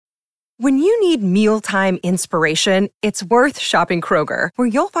When you need mealtime inspiration, it's worth shopping Kroger, where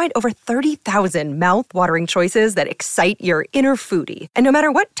you'll find over 30,000 mouth-watering choices that excite your inner foodie. And no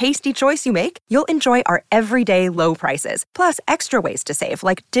matter what tasty choice you make, you'll enjoy our everyday low prices, plus extra ways to save,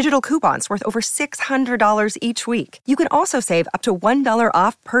 like digital coupons worth over $600 each week. You can also save up to $1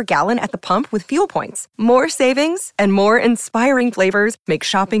 off per gallon at the pump with fuel points. More savings and more inspiring flavors make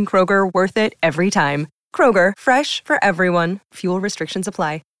shopping Kroger worth it every time. Kroger, fresh for everyone. Fuel restrictions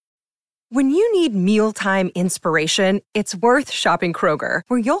apply. When you need mealtime inspiration, it's worth shopping Kroger,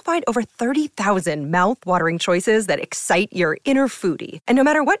 where you'll find over 30,000 mouth-watering choices that excite your inner foodie. And no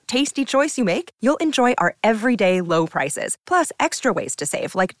matter what tasty choice you make, you'll enjoy our everyday low prices, plus extra ways to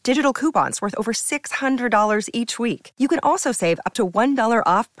save, like digital coupons worth over $600 each week. You can also save up to $1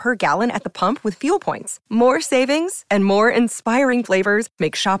 off per gallon at the pump with fuel points. More savings and more inspiring flavors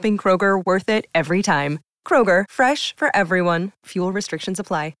make shopping Kroger worth it every time. Kroger, fresh for everyone. Fuel restrictions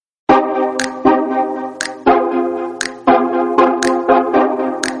apply.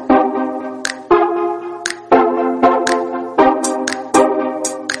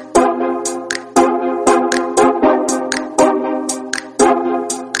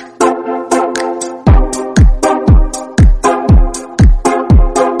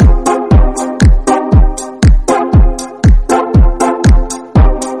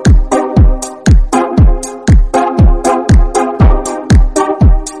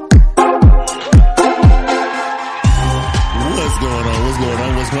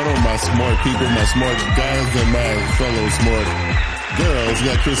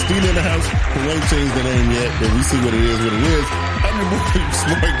 Christina in the house, who ain't changed the name yet, but we see what it is. I'm your boy,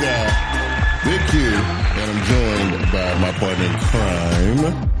 Smart Guy, Big Q, and I'm joined by my partner in crime.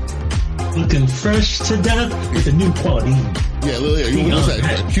 Looking fresh to death with a new quad E. Yeah, what's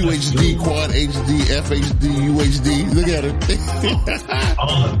that? QHD, Quad HD, FHD, UHD. Look at it.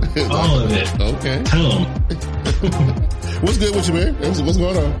 all of it. Okay. Tell them. What's good with you, man? What's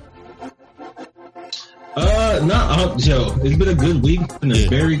going on? It's been a good week. It's been a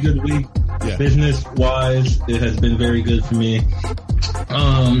very good week. Yeah. Business wise, it has been very good for me.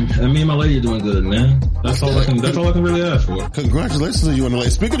 And me and my lady are doing good, man. That's all I can really ask for. Congratulations to you and the lady.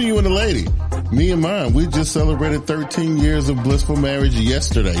 Speaking of you and the lady, me and mine, we just celebrated 13 years of blissful marriage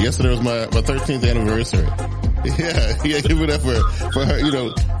yesterday. Yesterday was my 13th anniversary. Yeah, give it up for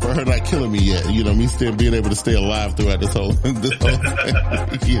her, for her not killing me yet. Me still being able to stay alive throughout this whole thing.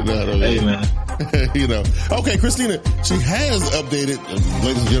 You know what I mean? Hey, man. Okay, Christina, she has updated,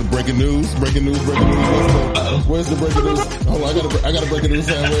 ladies and gentlemen, breaking news. Where's the breaking news? Hold on, I got a breaking news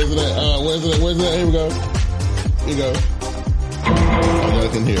sound. Where's it at? Where's it at? Here we go. Here you go. Oh,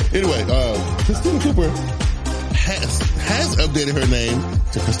 I can hear. Anyway, Christina Cooper has updated her name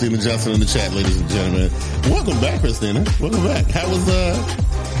to Christina Johnson in the chat, ladies and gentlemen. Welcome back, Christina. Welcome back. How was the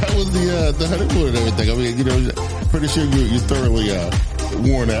honeymoon and everything? I mean, pretty sure you're thoroughly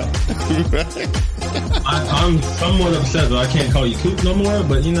worn out. Right? I'm somewhat upset that I can't call you Coop no more,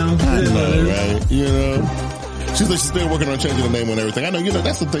 but I know, right? She's still working on changing the name and everything. I know,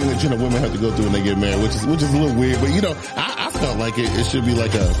 that's the thing that, women have to go through when they get married, which is a little weird, but I felt like it should be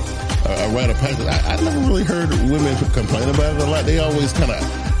like a rite of passage. I never really heard women complain about it a lot. They always kind of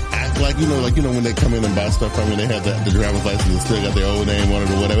act like, when they come in and buy stuff from me, they have the driver's license and still got their old name on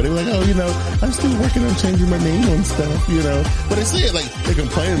it or whatever. They're like, I'm still working on changing my name and stuff, But they say it like they're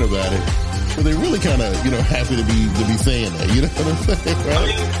complaining about it. But they're really kind of, happy to be saying that. You know what I'm saying,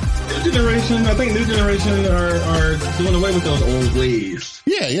 right? I think new generation are doing away with those old ways.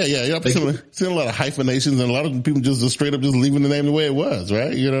 Yeah. I've seen a lot of hyphenations and a lot of people just straight up just leaving the name the way it was,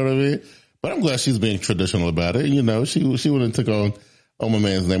 right? You know what I mean? But I'm glad she's being traditional about it. She went and took on my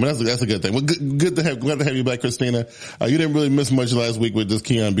man's name. And that's a good thing. Well, glad to have you back, Christina. You didn't really miss much last week with just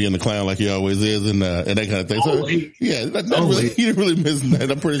Keon being the clown like he always is and that kind of thing. So, yeah, you didn't really miss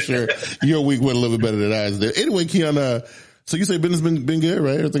that. I'm pretty sure your week went a little bit better than ours did. Anyway, Keon, so you say business been good,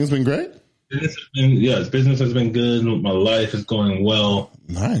 right? Everything's been great? Business has been good. My life is going well.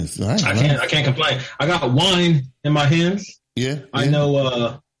 Nice. I can't complain. I got wine in my hands. Yeah. I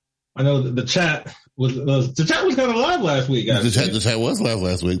know the chat was kind of live last week, guys. The chat was live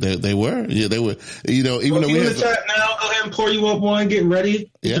last week. They were. Yeah, they were. Even though we had the chat now, go ahead and pour you up wine, get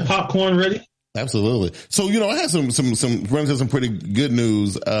ready. Get the popcorn ready. Absolutely. So, I had some runs into some pretty good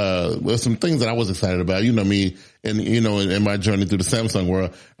news, with some things that I was excited about. Me and, in my journey through the Samsung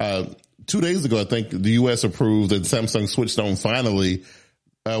world. 2 days ago, I think the U.S. approved that Samsung switched on finally,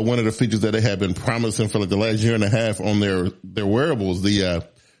 one of the features that they had been promising for like the last year and a half on their wearables, the,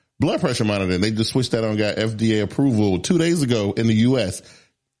 blood pressure monitor. They just switched that on, got FDA approval 2 days ago in the U.S.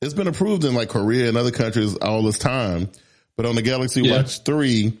 It's been approved in like Korea and other countries all this time, but on the Galaxy Watch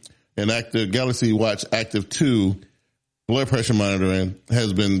 3, and Galaxy Watch Active 2 blood pressure monitoring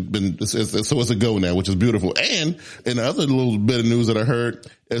has been so it's a go now, which is beautiful. And the other little bit of news that I heard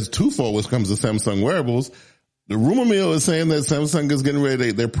is twofold when it comes to Samsung wearables. The rumor mill is saying that Samsung is getting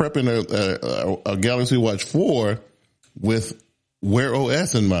ready. They're prepping a Galaxy Watch 4 with Wear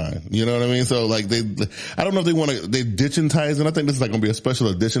OS in mind. You know what I mean? So like I don't know if they're ditching Tizen. I think this is like going to be a special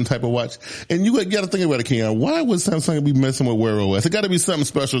edition type of watch. And you got to think about it, Keon. Why would Samsung be messing with Wear OS? It got to be something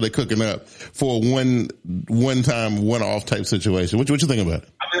special they're cooking up for a one-time, one-off type situation. What you think about it?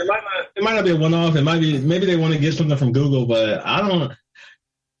 I mean, it might not be a one-off. It might be, maybe they want to get something from Google, but I don't,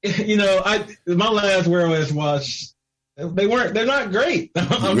 my last Wear OS watch, they're not great.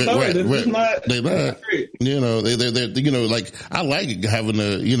 I'm sorry. They're not great. They're like, I like having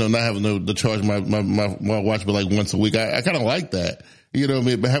not having to charge my watch, but like once a week. I kind of like that. You know what I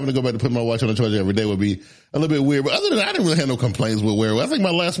mean? But having to go back to put my watch on the charger every day would be a little bit weird. But other than that, I didn't really have no complaints with Wear OS. I think my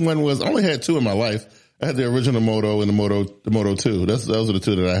last one I only had two in my life. I had the original Moto and the Moto 2. Those are the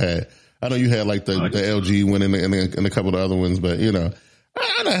two that I had. I know you had like the LG one and a couple of other ones, but I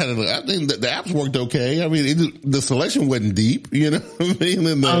think the apps worked okay. I mean, the selection wasn't deep, you know what I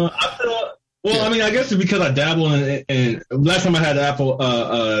mean? I guess it's because I dabble in last time I had Apple,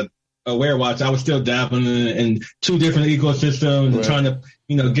 a Wear watch, I was still dabbling in two different ecosystems and trying to,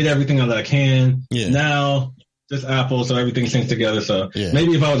 get everything that I can. Yeah. Now, just Apple, so everything syncs together. So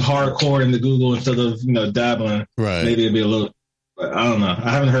maybe if I was hardcore into Google instead of, dabbling, maybe it'd be a little, I don't know.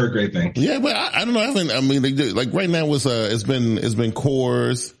 I haven't heard great things. Yeah, but I don't know. They do, like right now it's been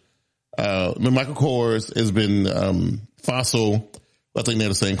Kors, Michael Kors, has been, Fossil. I think they're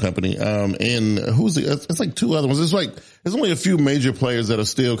the same company. And it's like two other ones. There's only a few major players that are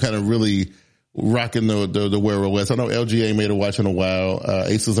still kind of really rocking the Wear OS. I know LG ain't made a watch in a while.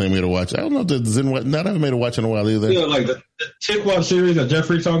 Asus ain't made a watch. I don't know if the Zenwatch, not haven't made a watch in a while either. Yeah, like the TicWatch series that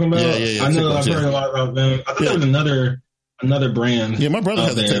Jeffrey's talking about. Yeah. I know I've heard a lot about them. I thought there was another brand. Yeah, my brother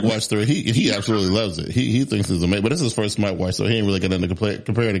has a TicWatch 3. He absolutely loves it. He thinks it's amazing, but it's his first smartwatch, so he ain't really got nothing to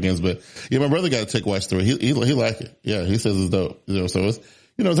compare it against. But yeah, my brother got a TicWatch 3. He like it. Yeah, he says it's dope. So it's,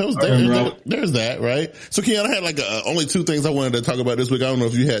 there's that, right? So Keon, I had like only two things I wanted to talk about this week. I don't know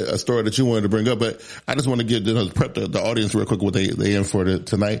if you had a story that you wanted to bring up, but I just want to prep the audience real quick what they in for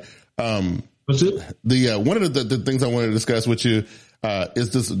tonight. What's it? One of the things I wanted to discuss with you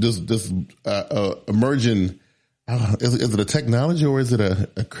is this emerging. Is it a technology or is it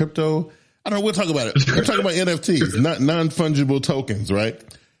a crypto? I don't know. We'll talk about it. We're talking about NFTs, non-fungible tokens, right?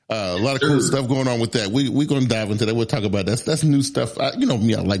 A lot of cool stuff going on with that. We're going to dive into that. We'll talk about that. That's new stuff. You know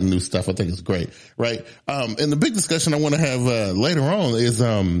me, I like new stuff. I think it's great, right? And the big discussion I want to have later on is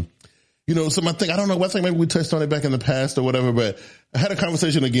I think maybe we touched on it back in the past or whatever, but I had a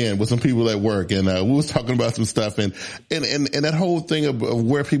conversation again with some people at work and we was talking about some stuff and that whole thing of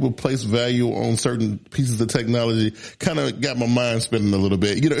where people place value on certain pieces of technology kind of got my mind spinning a little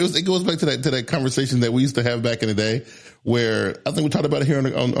bit. It goes back to that conversation that we used to have back in the day where I think we talked about it here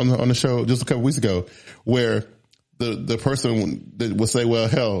on the show just a couple weeks ago where the person that would say, well,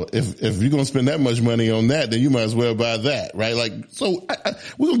 hell, if you're going to spend that much money on that, then you might as well buy that, right? Like, so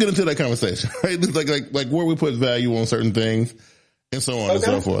we're going to get into that conversation, right? It's like where we put value on certain things and so on and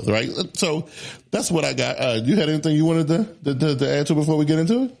so forth, right? So that's what I got. You had anything you wanted to add to before we get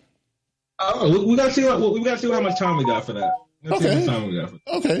into it? We got to see how much time we got for that.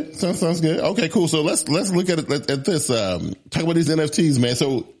 Okay. Sounds good. Okay, cool. So let's look at this. Talk about these NFTs, man.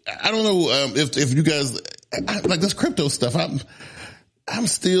 So I don't know, if you guys, like this crypto stuff, I'm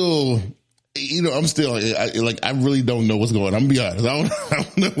still, I really don't know what's going on. I'm gonna be honest. I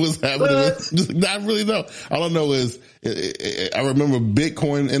don't know what's happening. I really don't. All I know is I remember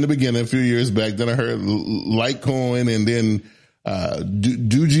Bitcoin in the beginning a few years back. Then I heard Litecoin and then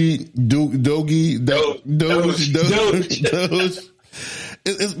Doge.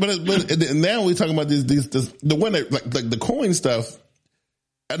 But now we're talking about the one that like the coin stuff.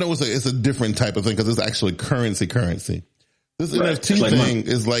 I know it's a different type of thing because it's actually currency. This NFT thing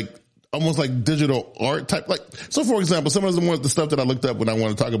is like almost like digital art type. Like, so for example, some of the stuff that I looked up when I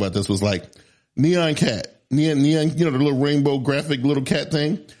wanted to talk about this was like Neon Cat, Neon, the little rainbow graphic little cat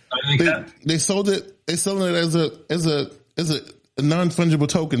thing. They sold it. They selling it as a non-fungible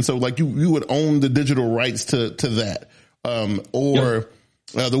token. So like you would own the digital rights to that. The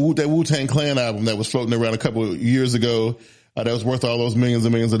Wu-Tang Clan album that was floating around a couple of years ago, that was worth all those millions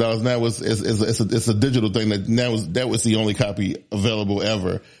and millions of dollars. Now it's a digital thing that was the only copy available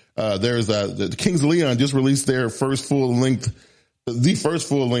ever. There's the Kings of Leon just released their first full length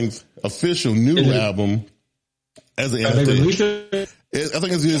official new album as an NFT. I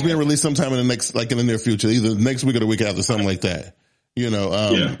think it's being released sometime in the near future, either next week or the week after, something like that.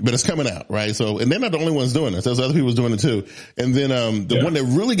 but it's coming out, right? So, and they're not the only ones doing this. There's other people doing it too. And then, the one that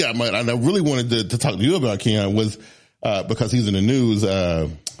really got my, and I really wanted to talk to you about, Keon, was, because he's in the news,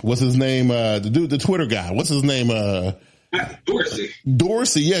 what's his name? The Twitter guy. What's his name? Dorsey.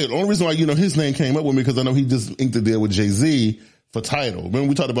 Yeah. The only reason why, his name came up with me, because I know he just inked a deal with Jay-Z for Tidal. Remember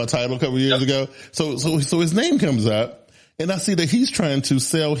we talked about Tidal a couple of years ago? So his name comes up, and I see that he's trying to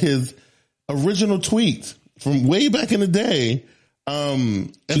sell his original tweets from way back in the day, as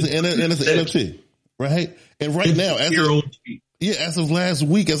an NFT, right? And right now, as of last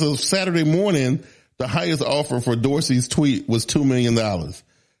week, as of Saturday morning, the highest offer for Dorsey's tweet was $2 million.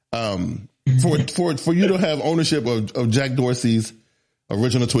 For you to have ownership of Jack Dorsey's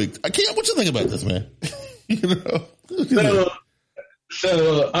original tweet. I can't. What you think about this, man?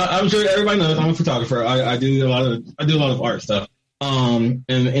 So I'm sure everybody knows I'm a photographer. I do a lot of art stuff. And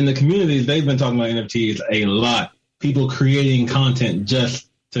in the communities, they've been talking about NFTs a lot. People creating content just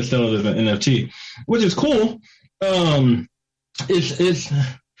to sell it as an NFT, which is cool. I guess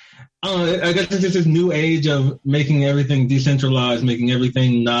it's this new age of making everything decentralized, making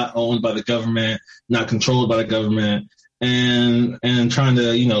everything not owned by the government, not controlled by the government, and trying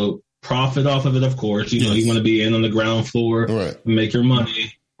to, profit off of it, of course. You want to be in on the ground floor, right, make your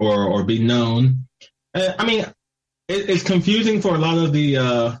money or be known. I mean, it's confusing for a lot of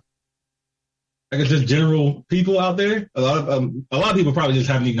the, I guess, just general people out there. A lot of people probably just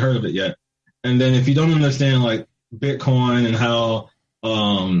haven't even heard of it yet. And then if you don't understand like Bitcoin and how,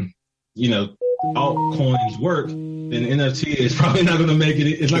 altcoins work, then NFT is probably not going to make it.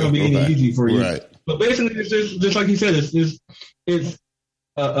 It's not going to be any easy for you. Right. But basically, it's just like you said, it's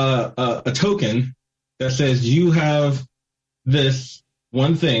a token that says you have this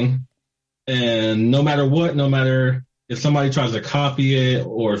one thing, and no matter if somebody tries to copy it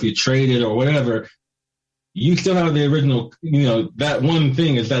or if you trade it or whatever, you still have the original. That one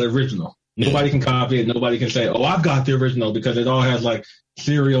thing is that original. Nobody can copy it. Nobody can say, "Oh, I've got the original," because it all has like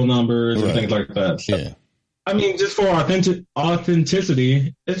serial numbers and things like that. So, I mean, just for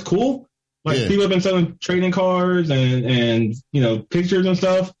authenticity, it's cool. Like people have been selling trading cards and pictures and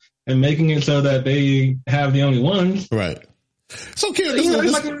stuff and making it so that they have the only ones. Right. So, Karen,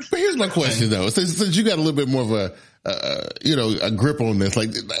 here's my question though. Since you got a little bit more of a grip on this, like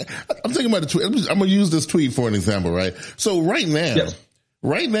I'm thinking about the tweet. I'm going to use this tweet for an example, right? So right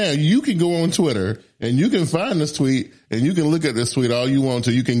now, you can go on Twitter and you can find this tweet and you can look at this tweet all you want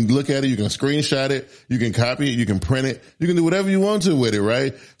to. You can look at it, you can screenshot it, you can copy it, you can print it, you can do whatever you want to with it,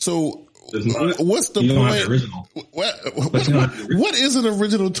 right? So what's the point? What is an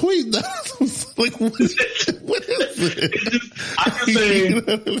original tweet? Like, what is it? I can say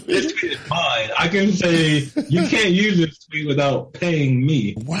this tweet is mine. I can say you can't use this tweet without paying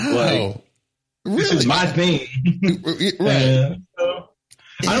me. Wow. Like, really? This is my thing. Right.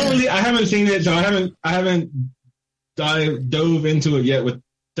 I haven't seen it, so I haven't dove into it yet with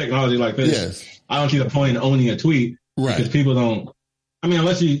technology like this. Yes. I don't see the point in owning a tweet, right? Because people don't. I mean,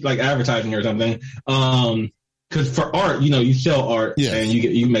 unless you like advertising or something. Because for art, you sell art and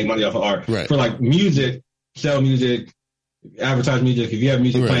you make money off of art. Right. For like music, sell music, advertise music. If you have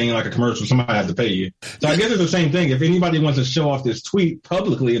music playing like a commercial, somebody has to pay you. So I guess it's the same thing. If anybody wants to show off this tweet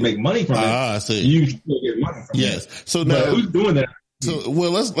publicly and make money from it, I see. You still get money from it. So now, who's doing that? So, I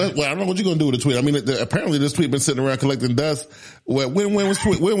don't know what you're going to do with the tweet. I mean, apparently this tweet been sitting around collecting dust. When was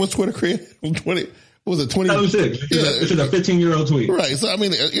Twitter created? What was it? 2006. It's a 15-year-old tweet. Right. So, I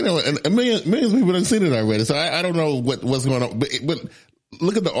mean, and millions of people have seen it already. So I don't know what's going on. But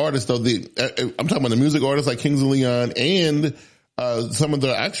look at the artists though. I'm talking about the music artists like Kings of Leon and, some of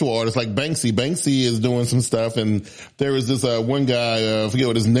the actual artists like Banksy. Banksy is doing some stuff, and there was this, one guy, I forget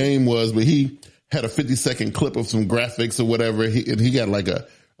what his name was, but he had a 50-second clip of some graphics or whatever. He got like a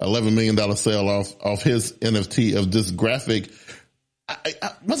 $11 million sale off his NFT of this graphic.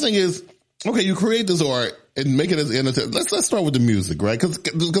 My thing is, okay, you create this art and make it as NFT. Let's start with the music, right? Cause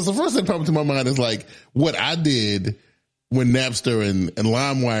the first thing popping to my mind is like what I did when Napster and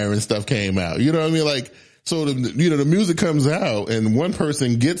LimeWire and stuff came out. You know what I mean? Like, so the music comes out and one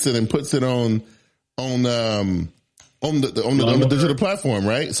person gets it and puts it on the digital platform,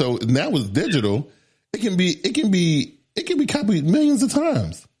 right? So now with digital, it can be copied millions of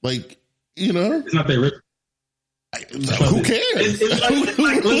times. Like, it's not their original. Who cares? It's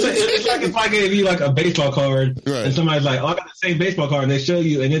like if I gave you like a baseball card and somebody's like, "Oh, I got the same baseball card," and they show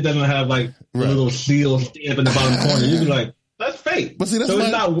you, and it doesn't have like a little seal stamp in the bottom corner. You'd be like, "That's fake." But see, that's so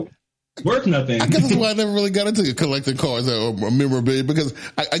it's not. worth nothing. I guess that's why I never really got into collecting cards or memorabilia, because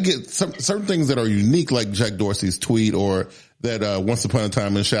I get certain things that are unique, like Jack Dorsey's tweet or that Once Upon a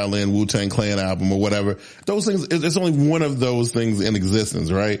Time in Shaolin Wu-Tang Clan album or whatever. Those things, it's only one of those things in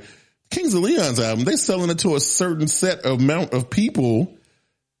existence, right? Kings of Leon's album, they're selling it to a certain set amount of people.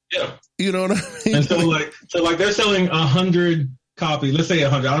 Yeah. You know what I mean? And so they're selling 100 copies. Let's say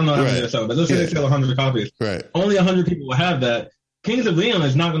 100. I don't know how many they're selling, but let's say they sell 100 copies. Right. Only 100 people will have that. Kings of Leon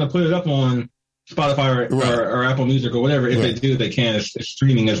is not going to put it up on Spotify or Apple Music or whatever. If they do, they can. It's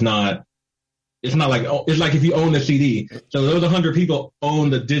streaming is not. It's not like, it's like if you own the CD. So those 100 people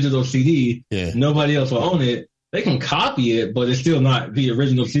own the digital CD. Yeah. Nobody else will own it. They can copy it, but it's still not the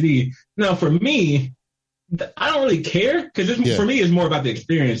original CD. Now, for me, I don't really care, because for me, it's more about the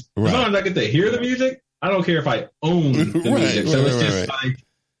experience. As long as I get to hear the music, I don't care if I own the music. So it's just like,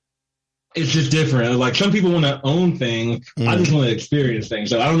 it's just different. Like, some people want to own things. I just want to experience things.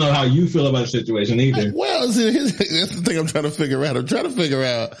 So I don't know how you feel about the situation either. Well, that's the thing I'm trying to figure out. I'm trying to figure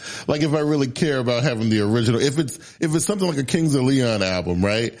out, like, if I really care about having the original. If it's something like a Kings of Leon album,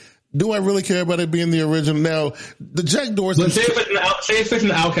 right? Do I really care about it being the original? Now, the Jack Dorsey. But say if it's an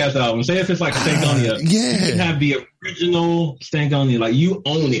Outkast album. Say if it's like Stankonia. You can have the original Stankonia. Like, you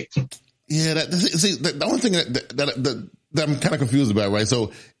own it. Yeah. The only thing that I'm kind of confused about, right?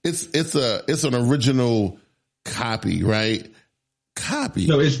 So it's an original copy, right? Copy.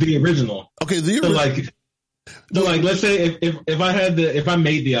 No, it's the original. Okay. So let's say if I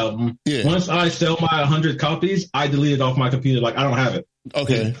made the album, once I sell my 100 copies, I delete it off my computer. Like, I don't have it.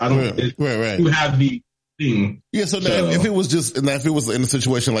 Okay. I don't. Right. You have the thing. Yeah. So now, if it was in a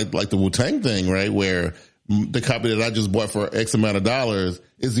situation like the Wu-Tang thing, right, where the copy that I just bought for X amount of dollars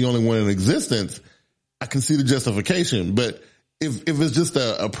is the only one in existence, I can see the justification. But if it's just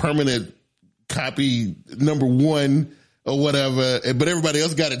a permanent copy, number one or whatever, but everybody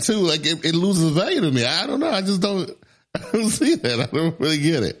else got it too, like it loses value to me. I don't know. I don't see that. I don't really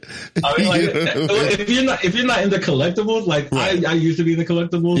get it. I mean, like, if you're not into collectibles, like I used to be into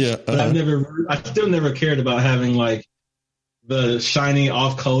collectibles, but I still never cared about having like the shiny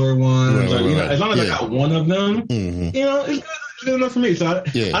off color ones. As long as I got one of them, it's good enough for me. So I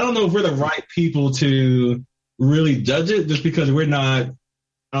don't know if we're the right people to really judge it, just because we're not,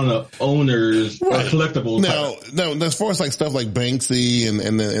 I don't know, owners or collectibles. No, as far as like stuff like Banksy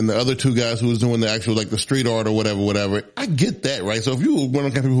and the other two guys who was doing the actual, like the street art or whatever, I get that, right? So if you were one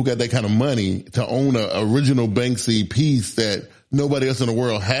of the kind of people who got that kind of money to own an original Banksy piece that nobody else in the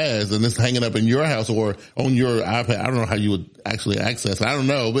world has, and it's hanging up in your house or on your iPad, I don't know how you would actually access it. I don't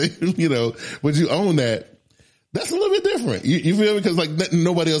know, but but you own that. That's a little bit different. You feel me? Because like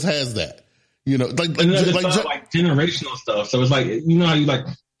nobody else has that. Like generational stuff. So it's like, how you like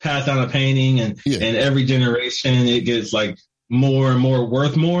pass down a painting and every generation it gets like more and more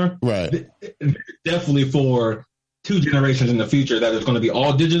worth more. Right. Definitely for 2 generations in the future that it's going to be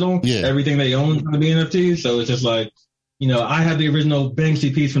all digital. Yeah. Everything they own is going to be NFT. So it's just like, I have the original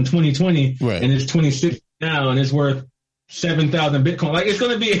Banksy piece from 2020 and it's 26 now and it's worth 7,000 Bitcoin. Like, it's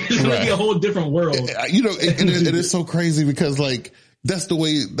going to be a whole different world. It is so crazy because like, that's the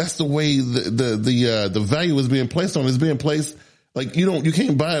way the value is being placed on. It's being placed like you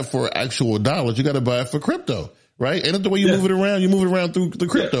can't buy it for actual dollars. You got to buy it for crypto, right? And that's the way you move it around. You move it around through the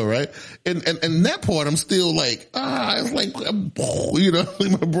crypto, right? And that part, I'm still like, it's like,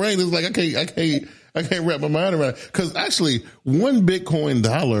 my brain is like, I can't wrap my mind around it. Cause actually one Bitcoin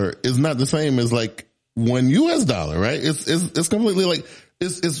dollar is not the same as like one US dollar, right? It's completely like,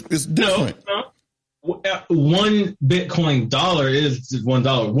 it's different. No. One Bitcoin dollar is just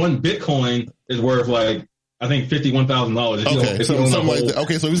 $1. One Bitcoin is worth like, I think $51,000. Okay, so something like that.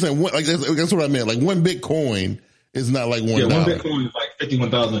 Okay, so you're saying that's what I meant. Like one Bitcoin is not like $1. Yeah, one Bitcoin is like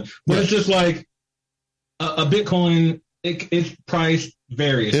 51,000. But it's just like a Bitcoin. Its price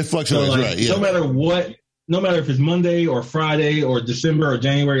varies. It fluctuates, so like, right? Yeah. No matter if it's Monday or Friday or December or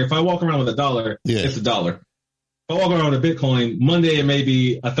January, if I walk around with $1, it's $1. If I walk around with a Bitcoin, Monday it may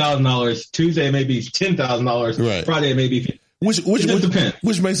be $1,000, Tuesday it may be $10,000, right. Friday it may be which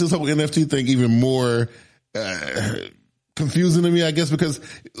makes this whole NFT thing even more confusing to me, I guess, because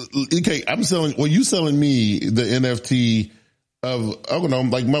you selling me the NFT of, I don't know,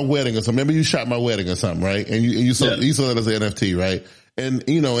 like my wedding or something. Maybe you shot my wedding or something, right? And you sell it as an NFT, right? And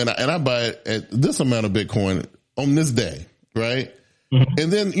and I buy it at this amount of Bitcoin on this day, right? Mm-hmm.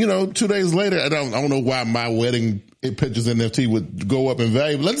 And then, 2 days later, I don't know why my wedding pictures NFT would go up in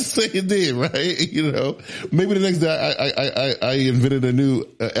value, but let's say it did, right? Maybe the next day I invented a new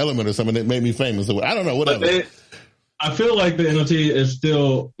element or something that made me famous. So I don't know, whatever. I feel like the NFT is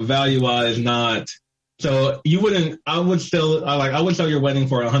still value-wise not So I would sell your wedding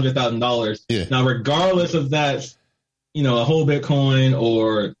for $100,000. Yeah. Now, regardless of that, a whole Bitcoin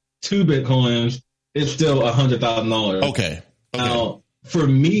or 2 Bitcoins, it's still $100,000. Okay. Now, for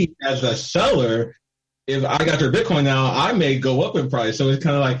me as a seller, if I got your Bitcoin now, I may go up in price. So it's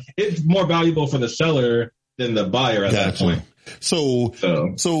kind of like, it's more valuable for the seller than the buyer at that point. So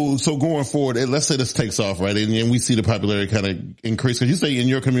going forward, let's say this takes off, right? And we see the popularity kind of increase. Cause you say in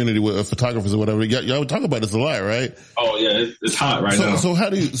your community with photographers or whatever, y'all talk about this a lot, right? Oh yeah, it's hot right now. So how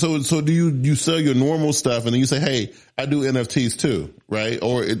do you sell your normal stuff and then you say, hey, I do NFTs too, right?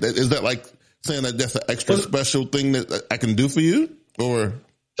 Or is that like saying that that's an extra special thing that I can do for you? Or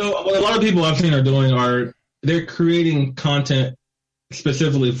so what a lot of people I've seen are doing they're creating content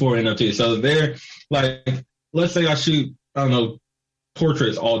specifically for NFTs. So they're like, let's say I shoot, I don't know,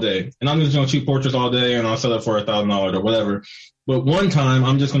 portraits all day, and I'm just going to shoot portraits all day and I'll sell it for $1,000 or whatever. But one time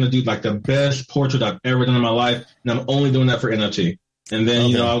I'm just going to do like the best portrait I've ever done in my life. And I'm only doing that for NFT. And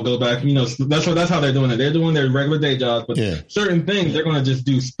then, I'll go back, that's how they're doing it. They're doing their regular day jobs, but certain things they're going to just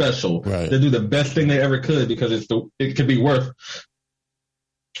do special. Right. They do the best thing they ever could because it could be worth,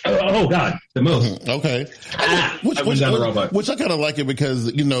 oh God, the most. Okay. Which I kind of like it because,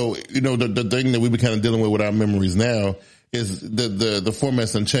 the thing that we've been kind of dealing with our memories now is the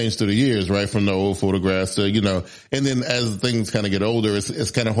formats and changed through the years, right? From the old photographs to, and then as things kind of get older,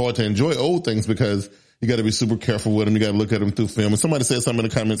 it's kind of hard to enjoy old things because you got to be super careful with them. You got to look at them through film. And somebody said something in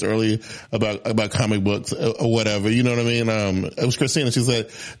the comments earlier about comic books or whatever. You know what I mean? It was Christina. She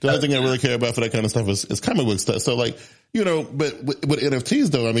said the only thing I really care about for that kind of stuff is comic book stuff. So like, but with NFTs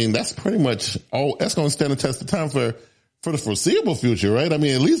though, I mean, that's pretty much all. That's going to stand the test of time for the foreseeable future, right? I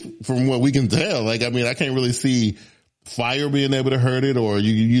mean, at least from what we can tell. Like, I mean, I can't really see fire being able to hurt it, or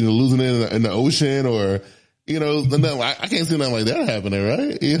you losing it in the ocean, or I can't see nothing like that happening,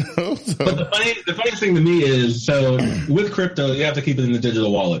 right? So. But the funniest thing to me is, so with crypto, you have to keep it in the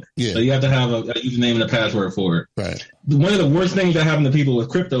digital wallet. Yeah. So you have to have a username and a password for it. Right. One of the worst things that happen to people with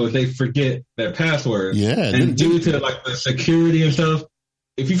crypto is they forget their password. Yeah. And due to like the security and stuff,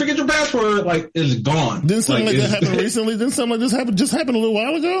 if you forget your password, like it's gone. Didn't something like that happen recently? Didn't something like this just happen a little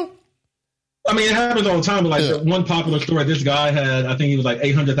while ago? I mean, it happens all the time, but like one popular story, this guy had, I think he was like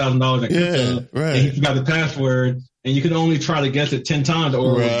 $800,000 in crypto, right. And he forgot the password, and you can only try to guess it 10 times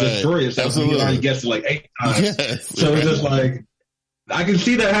or it will destroy yourself. Absolutely. You already guessed it like 8 times. Yes, so it's just like, I can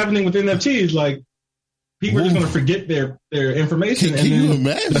see that happening with NFTs. Like, people are just going to forget their information, can you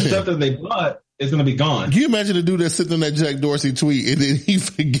imagine? The stuff that they bought is going to be gone. Can you imagine a dude that's sitting on that Jack Dorsey tweet and then he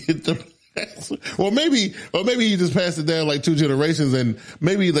forget the or maybe he just passed it down like 2 generations, and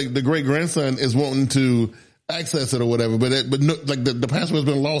maybe like the great grandson is wanting to access it or whatever, but no, like the password's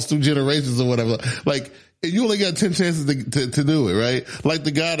been lost 2 generations or whatever. Like, and you only got 10 chances to do it, right? Like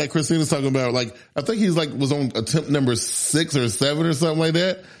the guy that Christina's talking about, like I think he's like was on attempt number 6 or 7 or something like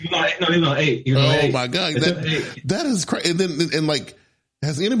that. No, he's on 8. Oh my God, that is crazy. And like,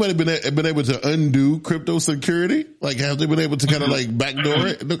 has anybody been able to undo crypto security? Like, have they been able to kind of like backdoor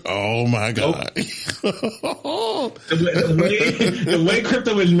it? Oh my God. The way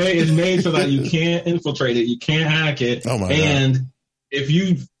crypto is made so that you can't infiltrate it, you can't hack it. Oh my God. And if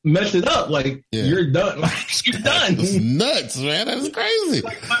you mess it up, like you're done. Like, you're done. It's nuts, man. That's crazy.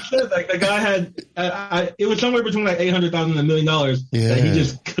 Like I said, like the guy had, it was somewhere between like $800,000 and $1 million that he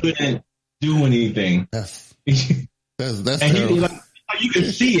just couldn't do anything. That's and terrible. you can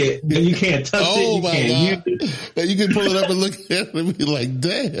see it, and you can't touch it. Oh my God. And you can pull it up and look at it and be like,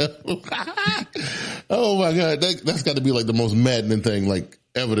 damn. Oh my God. That's got to be like the most maddening thing like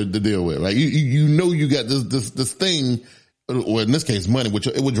ever to deal with, right? You got this thing, or in this case money, which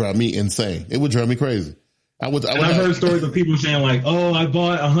it would drive me insane. It would drive me crazy. I've heard stories of people saying like, oh, I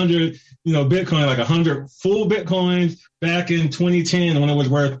bought 100, Bitcoin, like 100 full Bitcoins back in 2010 when it was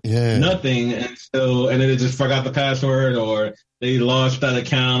worth nothing. And then they just forgot the password, or they lost that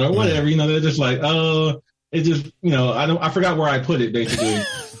account or whatever. They're just like, oh, it just, I forgot where I put it basically.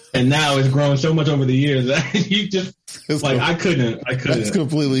 And now it's grown so much over the years that you just, I couldn't. That's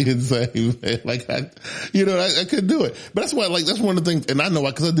completely insane, man. Like, I couldn't do it. But that's why, that's one of the things, and I know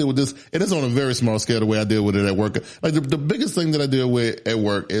because I deal with this, and it's on a very small scale the way I deal with it at work. Like, the biggest thing that I deal with at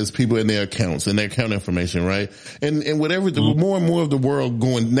work is people in their accounts and their account information, right? And whatever, more and more of the world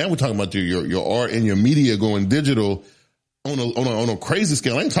going, now we're talking about your art and your media going digital on a crazy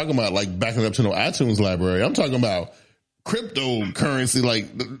scale. I ain't talking about like backing up to no iTunes library. I'm talking about cryptocurrency,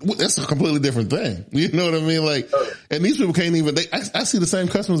 like that's a completely different thing. You know what I mean? Like, and these people can't even, I see the same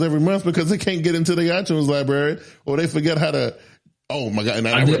customers every month because they can't get into the iTunes library, or they forget how to Oh my God. And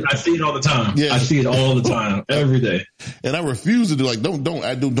I see it all the time. Yeah. I see it all the time, every day. And I refuse to do like,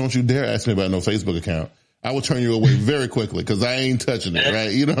 don't you dare ask me about no Facebook account. I will turn you away very quickly because I ain't touching it,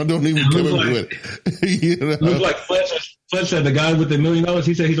 right? You know, don't even come in with it. You know? Looks like Fletch said, the guy with the $1 million,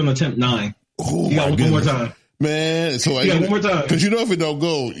 he said he's on attempt 9. Oh, he got one more time. Man, so he got one more time. Because you know if it don't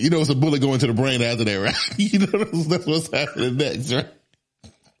go, you know it's a bullet going to the brain after that, right? You know that's what's happening next, right?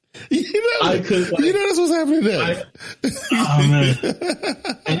 You know that's what's happening next. Oh man!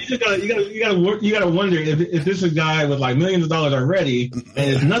 And you gotta wonder if this is a guy with like millions of dollars already, and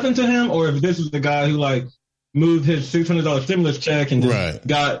it's nothing to him, or if this is the guy who like moved his $600 stimulus check and just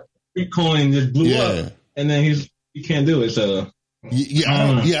got Bitcoin just blew up, and then he can't do it. So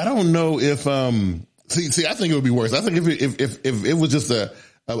I don't know if see I think it would be worse. I think if it was just a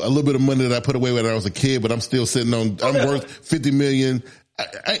little bit of money that I put away when I was a kid, but I'm still sitting on I'm worth $50 million.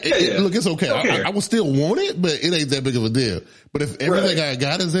 Look, it's okay. I will still want it, but it ain't that big of a deal. But if everything I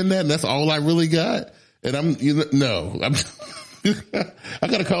got is in that, and that's all I really got, and I'm I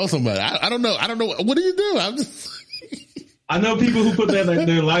gotta call somebody. I don't know. What do you do? I know people who put that like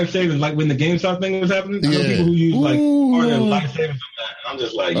their life savings, like when the GameStop thing was happening. I know people who use like part of their life savings on that. And I'm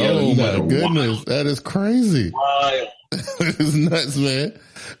just like, oh my goodness, that is crazy. It's nuts, man.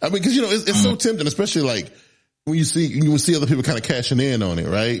 I mean, because it's so tempting, especially like. When you see other people kind of cashing in on it,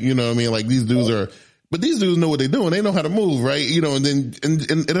 right? You know what I mean? Like these dudes but these dudes know what they're doing. They know how to move, right? You know, and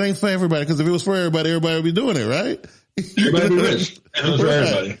it ain't for everybody, because if it was for everybody would be doing it, right? Everybody be rich. It was for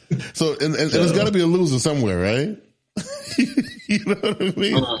everybody. So, and there's gotta be a loser somewhere, right? You know what I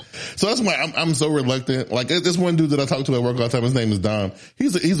mean? So that's why I'm so reluctant. Like this one dude that I talk to at work all the time, his name is Dom.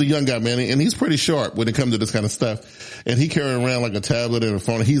 He's a young guy, man, and he's pretty sharp when it comes to this kind of stuff. And he carrying around like a tablet and a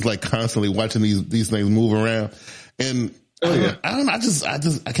phone. And he's like constantly watching these things move around. And I don't know.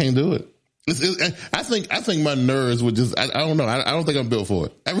 I can't do it. I think my nerves would just, I don't know. I don't think I'm built for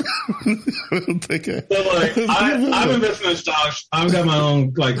it. I don't think I'm investing in stocks. I've got my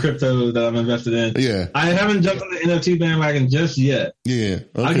own like crypto that I'm invested in. Yeah. I haven't jumped on the NFT bandwagon just yet. Yeah.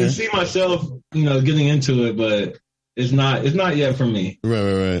 Okay. I can see myself, getting into it, but it's not yet for me.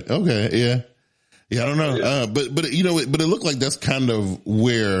 Right. Okay. Yeah. Yeah. I don't know. But it looked like that's kind of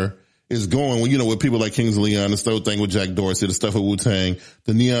where is going when, with people like Kings of Leon, the Stowe thing with Jack Dorsey, the stuff with Wu-Tang,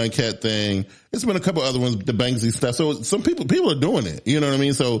 the Neon Cat thing. It's been a couple other ones, the Banksy stuff. So some people are doing it. You know what I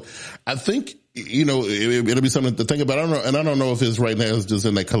mean? So I think, it'll be something to think about. I don't know if it's right now it's just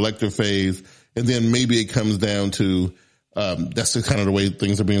in that collector phase, and then maybe it comes down to, that's just kind of the way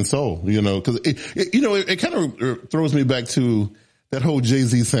things are being sold, cause it kind of throws me back to that whole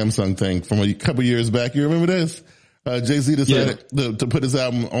Jay-Z Samsung thing from a couple years back. You remember this? Jay-Z decided to put his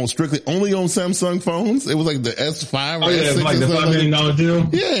album on strictly only on Samsung phones. It was like the S5 or S6 like the $5 million deal.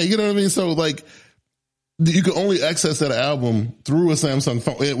 Yeah, you know what I mean? So like, you could only access that album through a Samsung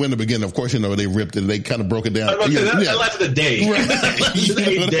phone. In the beginning, of course, they ripped it. They kind of broke it down. That lasted a day.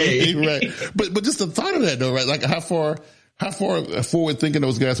 Right. But just the thought of that though, right? Like how far forward thinking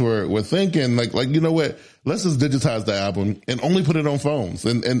those guys were thinking, like, you know what? Let's just digitize the album and only put it on phones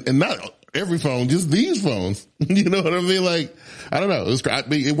and not every phone, just these phones. You know what I mean? Like, I don't know.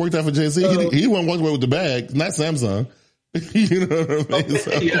 It worked out for Jay-Z. He won't walk away with the bag, not Samsung. You know what I mean?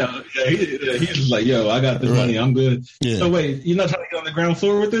 So. He's just like, yo, I got this money. I'm good. Yeah. So wait, you're not trying to get on the ground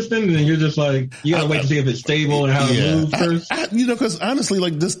floor with this thing? And then you're just like, you gotta wait to see if it's stable and how it moves first? Cause honestly,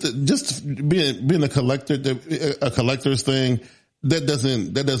 like just being a collector, a collector's thing, that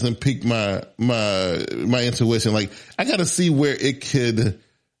doesn't pique my intuition. Like, I gotta see where it could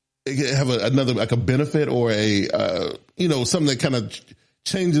have another, like a benefit or something that kind of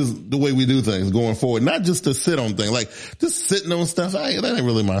changes the way we do things going forward. Not just to sit on things, like just sitting on stuff. That ain't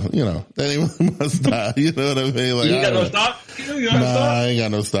really my, that ain't really my style. You know what I mean? Like, you got no stock? I ain't got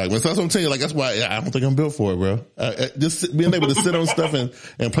no stock. But that's what I'm telling you. Like, that's why I don't think I'm built for it, bro. Just being able to sit on stuff and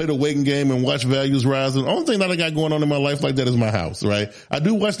play the waiting game and watch values rise. The only thing that I got going on in my life like that is my house, right? I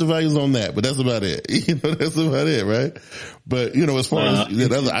do watch the values on that, but that's about it. That's about it, right? But, as far as,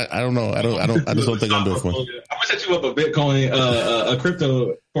 I don't know. I just don't think I'm built for it. I'm gonna set you up a Bitcoin, a crypto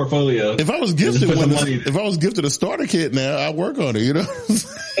portfolio. If I was gifted a starter kit now, I'd work on it,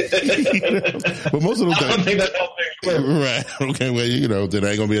 But most of them I don't think that's right. Okay. Well, then I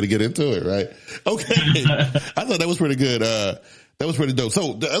ain't gonna be able to get into it, right? Okay. I thought that was pretty good. That was pretty dope.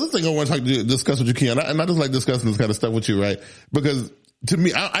 So the other thing I want to discuss with you, Keon, and I just like discussing this kind of stuff with you, right? Because to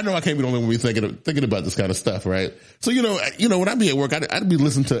me, I know I can't be the only one be thinking about this kind of stuff, right? So, when I be at work, I'd be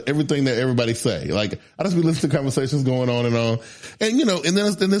listening to everything that everybody say. Like, I just be listening to conversations going on and on. And, and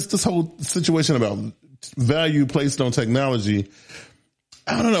then there's this whole situation about value placed on technology.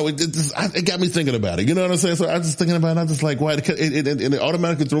 I don't know. It got me thinking about it. You know what I'm saying? So I was just thinking about it. I'm just like, why? It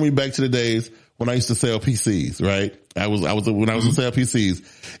automatically threw me back to the days when I used to sell PCs, right? When I was to sell PCs,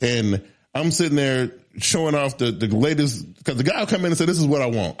 and I'm sitting there showing off the latest, because the guy will come in and say, this is what I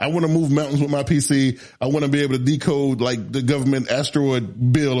want. I want to move mountains with my PC. I want to be able to decode like the government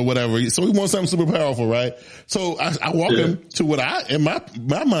asteroid bill or whatever. So he wants something super powerful, right? So I walk him to what in my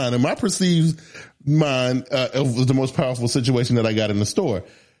mind, in my perceived mind, it was the most powerful situation that I got in the store.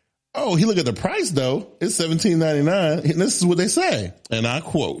 Oh, he look at the price though. It's $17.99. And this is what they say. And I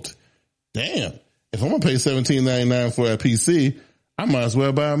quote, damn, if I'm going to pay $17.99 for a PC, I might as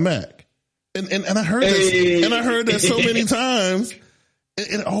well buy a Mac. And I heard this, and I heard that so many times.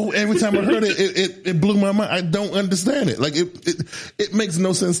 Every time I heard it, it blew my mind. I don't understand it. Like it makes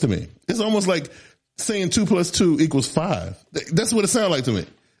no sense to me. It's almost like saying 2 + 2 = 5. That's what it sounds like to me.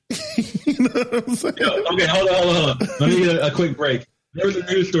 You know what I'm saying? Okay, hold on. Let me get a quick break. There was a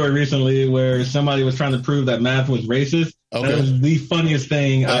news story recently where somebody was trying to prove that math was racist. Okay. That was the funniest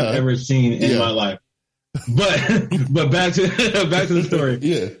thing I've ever seen in my life. But back to the story.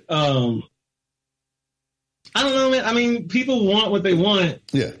 Yeah. I don't know, man. I mean, people want what they want.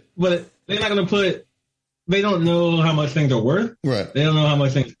 Yeah. But they're not going to they don't know how much things are worth. Right. They don't know how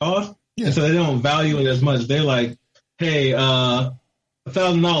much things cost. Yeah. And so they don't value it as much. They're like, hey,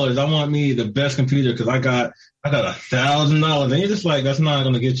 $1,000. I want me the best computer because I got $1,000. And you're just like, that's not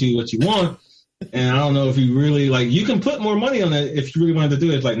going to get you what you want. And I don't know if you really you can put more money on it if you really wanted to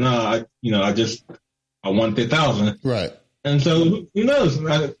do it. It's like, nah, I want $1,000. Right. And so who knows?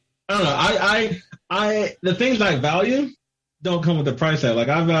 I don't know. The things I value don't come with the price tag. Like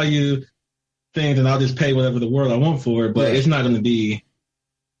I value things and I'll just pay whatever the world I want for it, but it's not going to be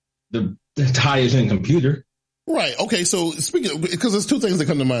the highest end computer. Right. Okay. So because there's two things that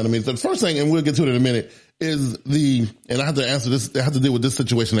come to mind. I mean, the first thing, and we'll get to it in a minute, is and I have to answer this. I have to deal with this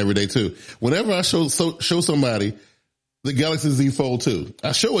situation every day too. Whenever I show somebody the Galaxy Z Fold 2.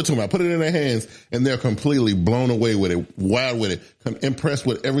 I show it to them. I put it in their hands and they're completely blown away with it, wild with it, impressed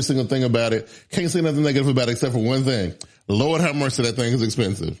with every single thing about it. Can't say nothing negative about it except for one thing. Lord have mercy, that thing is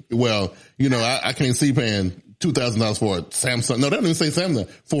expensive. Well, I can't see paying $2,000 for a Samsung. No, they don't even say Samsung,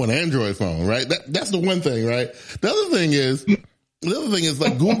 for an Android phone, right? That's the one thing, right? The other thing is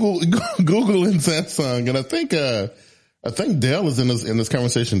like Google and Samsung, and I think Dell is in this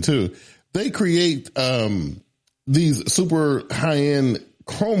conversation too. They create, these super high-end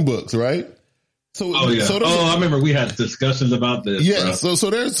Chromebooks, right? I remember we had discussions about this. Yeah, bro.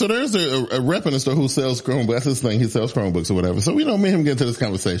 So there's a rep in the store who sells Chromebooks. That's his thing. He sells Chromebooks or whatever. So me and him get into this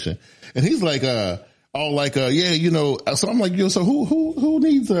conversation, and he's like, So I'm like, so who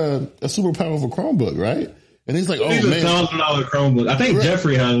needs a super powerful Chromebook, right? And he's like, oh man, $1,000 Chromebook. I think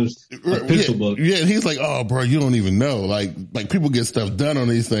Jeffrey has a Pixelbook. Yeah, and he's like, oh bro, you don't even know. Like people get stuff done on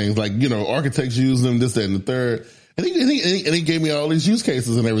these things. Like, architects use them, this, that, and the third. And he gave me all these use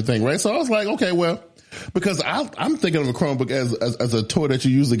cases and everything, right? So I was like, okay, well, because I'm thinking of a Chromebook as a toy that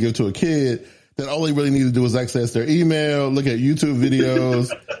you usually give to a kid that all they really need to do is access their email, look at YouTube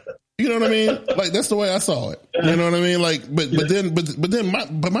videos. You know what I mean? Like that's the way I saw it. You know what I mean? Like, but then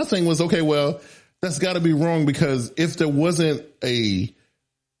my thing was, okay, well, that's got to be wrong, because if there wasn't a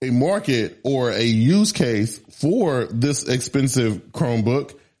market or a use case for this expensive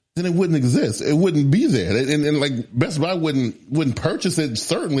Chromebook, then it wouldn't exist. It wouldn't be there. And like Best Buy wouldn't purchase it,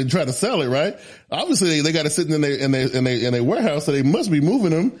 certainly try to sell it, right? Obviously they got to sit in their warehouse, so they must be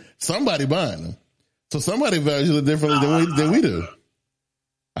moving them. Somebody buying them. So somebody values it differently than we do.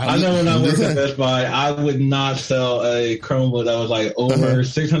 I know when I worked at Best Buy, I would not sell a Chromebook that was like over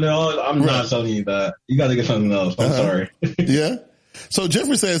 $600. I'm not selling you that. You got to get something else. I'm sorry. Yeah. So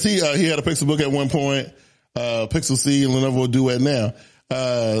Jeffrey says he had a Pixelbook at one point, Pixel C and Lenovo Duet now.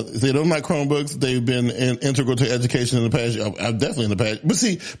 They don't like Chromebooks. They've been integral to education in the past. I'm definitely in the past. But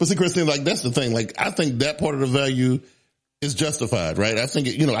see, Christine, like that's the thing. Like I think that part of the value is justified, right? I think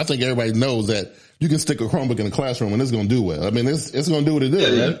everybody knows that you can stick a Chromebook in a classroom and it's going to do well. I mean, it's going to do what it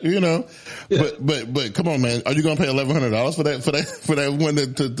did, right? Yeah. But come on, man. Are you going to pay $1,100 for that one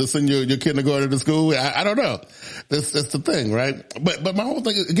to send your kindergarten to school? I don't know. That's the thing, right? But my whole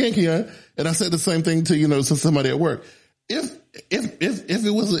thing again, Keon, and I said the same thing to, somebody at work. If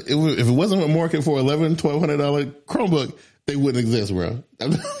it wasn't a market for $1,100-$1,200 Chromebook, they wouldn't exist, bro.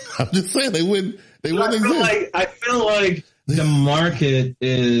 I'm just saying they wouldn't exist. I feel like the market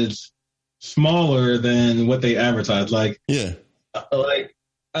is smaller than what they advertise. OnePlus.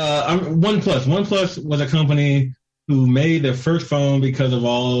 OnePlus was a company who made their first phone because of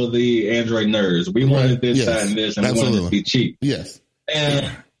all of the Android nerds. We wanted this, that, and this, and we wanted it to be cheap. Yes.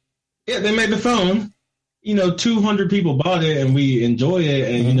 And they made the phone. 200 people bought it and we enjoy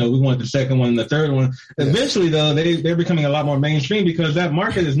it, and we want the second one and the third one. Eventually, though, they're becoming a lot more mainstream because that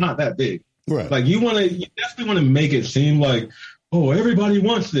market is not that big. Right. Like you definitely want to make it seem like, oh, everybody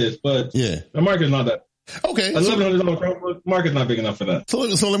wants this, but the market's not that. Okay. $1,100 Chromebook market's not big enough for that. So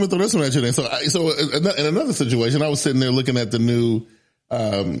let me throw this one at you then. So in another situation, I was sitting there looking at the new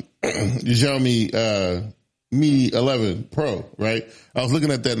Xiaomi Mi 11 Pro, right? I was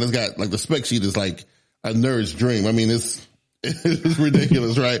looking at that and it's got like the spec sheet is like a nerd's dream. I mean, it's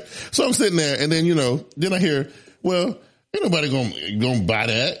ridiculous, right? So I'm sitting there and then, then I hear, well, ain't nobody gonna buy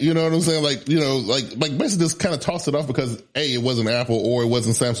that. You know what I'm saying? Like basically just kind of tossed it off because it wasn't Apple or it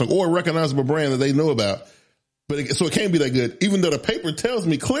wasn't Samsung or a recognizable brand that they know about. But so it can't be that good, even though the paper tells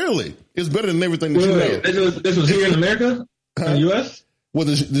me clearly it's better than everything that you know. This was here in America? In the U.S.? What,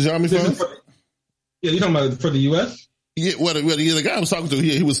 the Xiaomi phone? Yeah, you're talking about for the U.S.? Yeah, the guy I was talking to,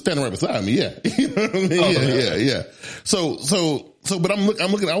 he was standing right beside me. Yeah. You know what I mean? Yeah. So, but I'm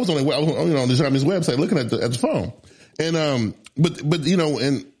looking, I was on the Xiaomi's website looking at the phone. And, but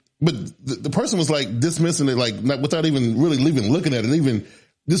the person was like dismissing it, like not, without even really even looking at it, even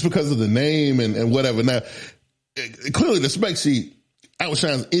just because of the name and whatever. Now, clearly the spec sheet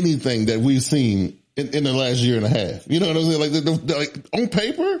outshines anything that we've seen in the last year and a half. You know what I'm saying? Like on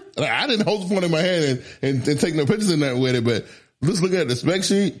paper, I didn't hold the phone in my hand and take no pictures in that with it, but let's look at the spec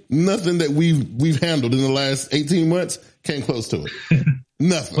sheet. Nothing that we've handled in the last 18 months came close to it.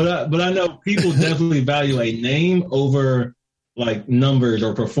 Nothing. But I know people definitely value a name over like numbers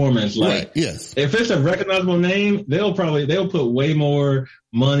or performance. Like, right, yes. If it's a recognizable name, they'll put way more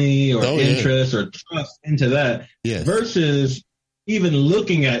money or interest or trust into that versus even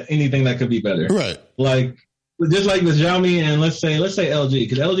looking at anything that could be better. Right. Like, just like the Xiaomi and let's say LG,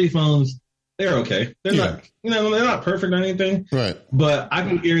 because LG phones, they're okay. They're not, they're not perfect or anything. Right. But I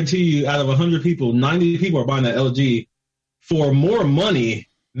can guarantee you out of 100 people, 90 people are buying that LG for more money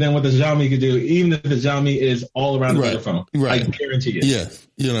than what the Xiaomi could do, even if the Xiaomi is all around a better phone. Right. I guarantee it. Yes.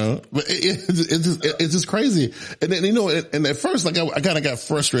 But it's just crazy. And then, and at first, like I kind of got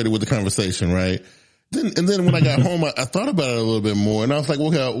frustrated with the conversation, right? Then when I got home, I thought about it a little bit more and I was like,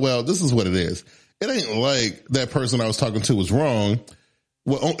 well, this is what it is. It ain't like that person I was talking to was wrong.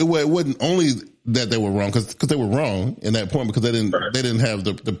 Well, it wasn't only that they were wrong because they were wrong in that point because they didn't have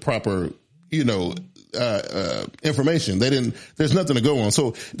the proper, information. There's nothing to go on.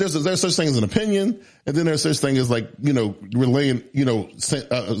 So there's such thing as an opinion, and then there's such thing as like, relaying,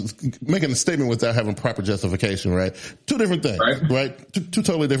 making a statement without having proper justification, right? Two different things, right? Two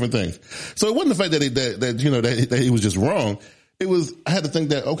totally different things. So it wasn't the fact that he was just wrong. It was, I had to think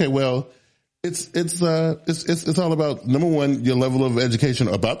that, okay, well, it's all about, number one, your level of education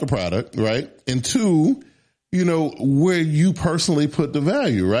about the product, right? And two, where you personally put the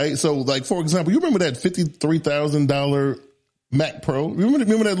value, right? So like, for example, you remember that $53,000 Mac Pro?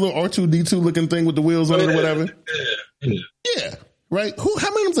 Remember that little R2-D2 looking thing with the wheels on it or whatever? Yeah. Right? How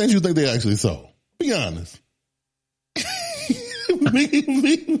many of them things you think they actually sold? Be honest.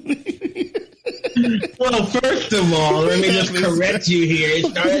 Well, first of all, let me just correct you here. It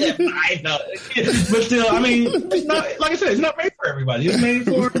started at $5,000. But still, I mean, it's not, like I said, it's not made for everybody. It's made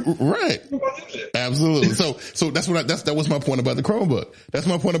for right. Absolutely. So that was my point about the Chromebook. That's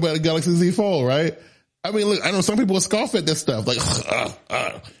my point about the Galaxy Z Fold, right? I mean, look, I know some people scoff at this stuff, like,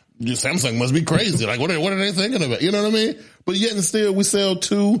 Samsung must be crazy. Like, what are they thinking about? You know what I mean? But yet and still, we sell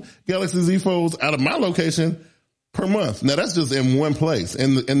 2 Galaxy Z Folds out of my location per month. Now that's just in one place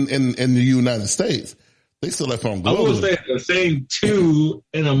in the United States. They sell that phone globally. I will say the same 2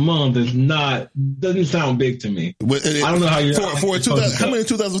 in a month doesn't sound big to me. But I don't know how you for how many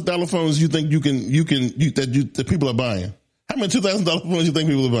 $2,000 phones you think that people are buying? How many $2,000 phones you think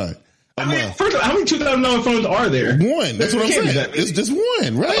people are buying? First of all, how many $2,000 phones are there? One. That's what I'm saying. It's just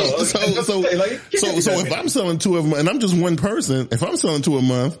one, right? Oh, okay. So if I'm selling 2 of them, and I'm just one person, if I'm selling 2 a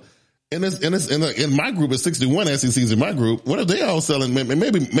month, and it's in my group, it's 61 SECs in my group. What are they all selling?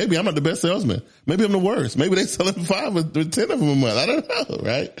 Maybe I'm not the best salesman. Maybe I'm the worst. Maybe they selling 5 or 10 of them a month. I don't know,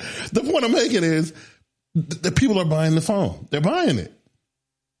 right? The point I'm making is the people are buying the phone. They're buying it.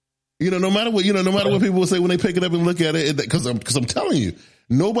 No matter what people will say when they pick it up and look at it, because I'm telling you,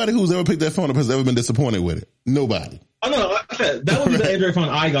 nobody who's ever picked that phone up has ever been disappointed with it. Nobody. Oh no, like I said, that would be the Android phone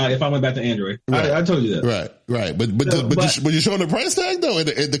I got if I went back to Android. Right. I told you that. Right. But you're showing the price tag though, and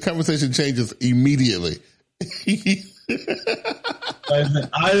the conversation changes immediately.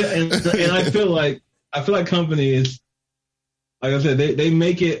 I feel like companies, like I said, they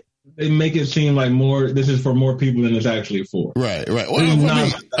make it seem like this is for more people than it's actually for. Right. Well,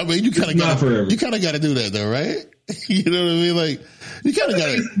 I mean, you kind of got to do that though, right? You know what I mean? Like, you kind of got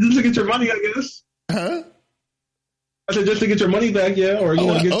to just look at your money, I guess. Huh? I said, just to get your money back, yeah, or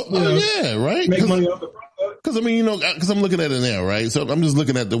yeah, right. Make money off the product. Because I mean, because I'm looking at it now, right? So I'm just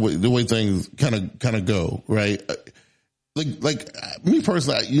looking at the way things kind of go, right? Like me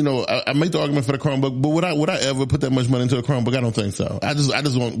personally, I make the argument for the Chromebook, but would I ever put that much money into a Chromebook? I don't think so. I just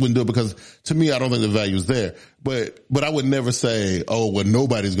wouldn't do it because to me, I don't think the value is there. But I would never say, oh, well,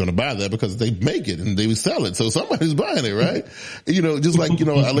 nobody's going to buy that because they make it and they sell it. So somebody's buying it, right? Just like,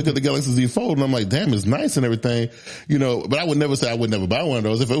 I look at the Galaxy Z Fold and I'm like, damn, it's nice and everything, but I would never say I would never buy one of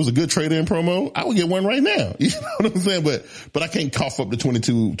those. If it was a good trade-in promo, I would get one right now. You know what I'm saying? But I can't cough up to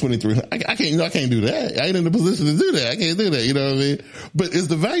 22, 23. I can't do that. I ain't in the position to do that. I can't do that. You know what I mean? But is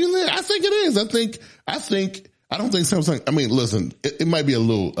the value there? I think it is. I don't think Samsung, I mean, listen, it might be a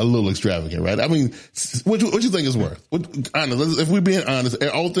little extravagant, right? I mean, what you think it's worth? Honest, if we're being honest,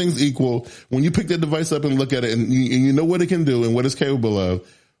 all things equal, when you pick that device up and look at it and you know what it can do and what it's capable of,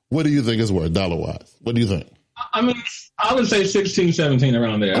 what do you think it's worth dollar-wise? What do you think? I mean, I would say 16, 17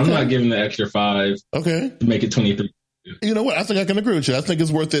 around there. Okay. I'm not giving the extra 5 to make it 23. You know what? I think I can agree with you. I think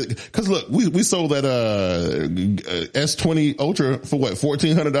it's worth it. Cause look, we sold that, S20 Ultra for what,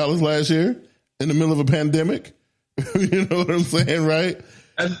 $1,400 last year in the middle of a pandemic. You know what I'm saying? Right?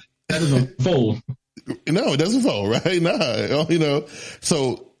 That doesn't fold. No, it doesn't fold, right? Nah,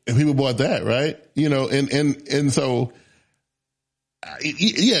 so and people bought that, right? And so,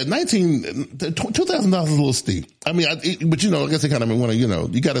 yeah, $2,000 is a little steep. I mean, but I guess they kind of want to,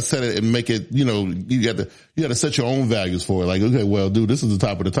 you got to set it and make it, you got to set your own values for it. Like, okay, well, dude, this is the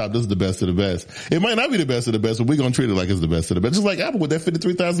top of the top. This is the best of the best. It might not be the best of the best, but we're going to treat it like it's the best of the best. Just like Apple with that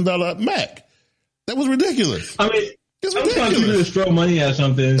 $53,000 Mac. That was ridiculous. I mean, sometimes you just throw money at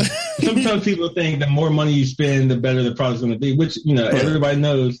something. Sometimes people think the more money you spend, the better the product's going to be, which, everybody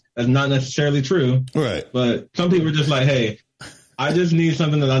knows that's not necessarily true. Right. But some people are just like, hey, I just need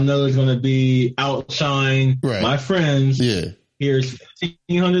something that I know is going to be outshine my friends. Yeah. Here's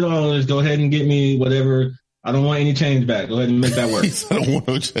 $1,500. Go ahead and get me whatever. I don't want any change back. Go ahead and make that work. I don't want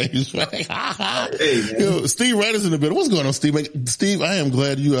no change back. Hey, yo, Steve Ryder's in the middle. What's going on, Steve? Steve, I am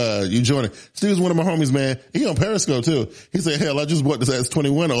glad you joining. Steve's one of my homies, man. He on Periscope too. He said, hell, I just bought this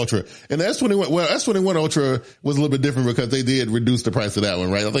S21 Ultra. And the S21 Ultra was a little bit different because they did reduce the price of that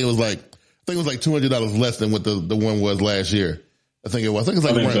one, right? I think it was like $200 less than what the one was last year. I think it was. I think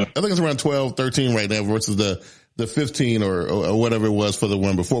it's around 12, 13 right now versus the 15 or whatever it was for the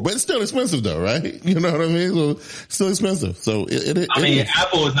one before. But it's still expensive though, right? You know what I mean? So it's still expensive. So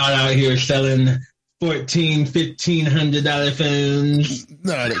Apple is not out here selling $1,400, $1,500 phones.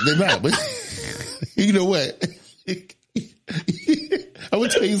 No, they're not. But you know what? I'm gonna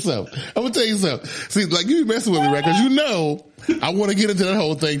tell you something. See, like you be messing with me, right? Because I want to get into that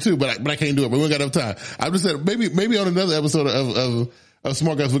whole thing too, but I can't do it. But we don't got enough time. I just said maybe on another episode of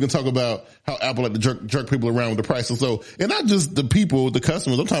Smart Guys we can talk about how Apple like to jerk people around with the prices. So, and not just the people, the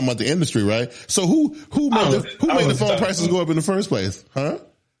customers. I'm talking about the industry, right? So who made the phone prices go up in the first place? Huh?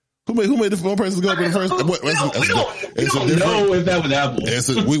 Who made the phone prices go up in the first? We don't know if that was Apple.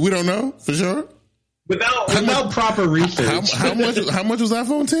 We don't know for sure. Without proper research. How much was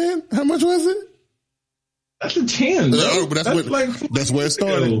iPhone 10? How much was it? That's a 10. Bro. But that's where it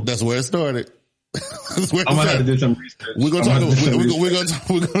started. That's where it started. I'm gonna have to do some research. We're gonna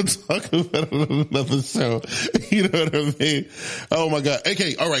talk about another show. You know what I mean? Oh my God.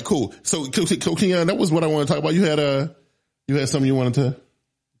 Okay. All right. Cool. So, Kenyon, that was what I want to talk about. You had something you wanted to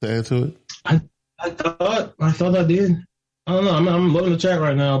add to it? I thought I did. I don't know. I'm loving the chat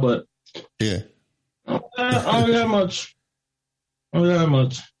right now, but yeah. I don't have much.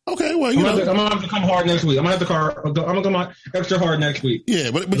 Okay, well, I'm gonna have to come hard next week. I'm gonna come out extra hard next week.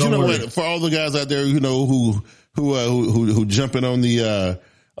 Yeah, but you know what? For all the guys out there, who jumping on the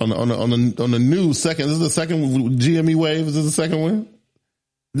on the new second. This is the second GME wave. Is this the second one?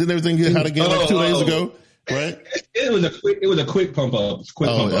 Didn't everything get hot again like 2 days ago? Right? It was a quick pump up. It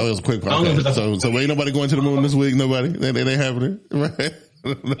was a quick pump up. So ain't nobody going to the moon this week. Nobody. They ain't happening, right?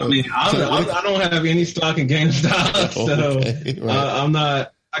 I mean, I don't have any stock in GameStop, so okay, right. I'm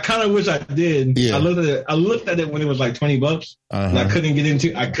not. I kind of wish I did. Yeah. I looked at it when it was like $20, and I couldn't get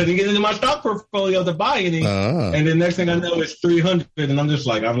into my stock portfolio to buy any. And the next thing I know, it's $300, and I'm just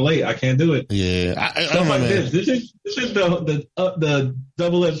like, I'm late. I can't do it. Yeah, stuff like this. This is the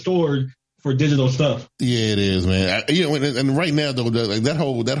double-edged sword for digital stuff. Yeah, it is, man. And right now though, like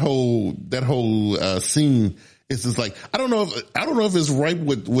that whole scene. It's just like, I don't know if it's ripe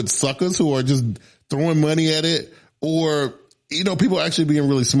with suckers who are just throwing money at it, or, people actually being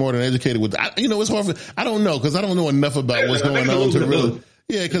really smart and educated with it. It's hard I don't know, cause I don't know enough about what's going on to really.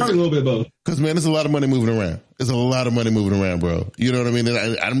 Yeah, cause a little bit of both. Cause man, there's a lot of money moving around. There's a lot of money moving around, bro. You know what I mean?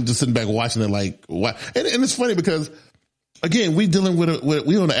 And I'm just sitting back watching it like, why? And it's funny because again, we dealing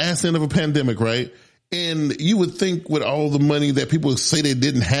we on the ass end of a pandemic, right? And you would think with all the money that people say they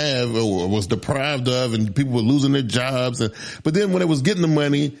didn't have or was deprived of, and people were losing their jobs, but then when it was getting the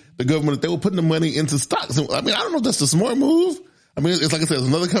money, the government, they were putting the money into stocks. I mean, I don't know if that's a smart move. I mean, it's like I said, it's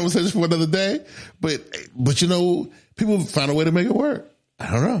another conversation for another day, but people find a way to make it work.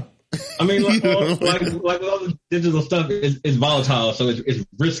 I don't know. I mean, like all the digital stuff is volatile, so it's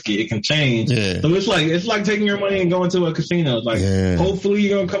risky. It can change. Yeah. So it's like taking your money and going to a casino. It's like, hopefully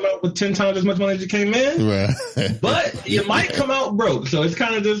you're going to come out with 10 times as much money as you came in. Right. But you might come out broke. So it's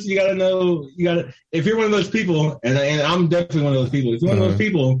kind of just, you got to know, if you're one of those people, and I'm definitely one of those people, if you're one of those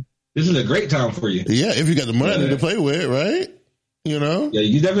people, this is a great time for you. Yeah, if you got the money to play with, right? You know? Yeah,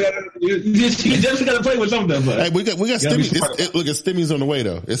 you definitely got to play with something. But hey, we got stimmies. Look, Stimmy's on the way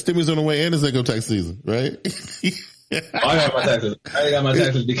though. It's Stimmy's on the way, and it's income tax season, right? I got my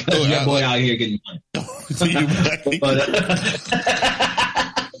taxes because your boy out here getting money.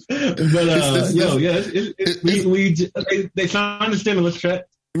 They signed the stimulus check.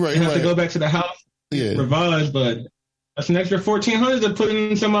 Right, you have to go back to the house, revise, but that's an extra $1,400 to put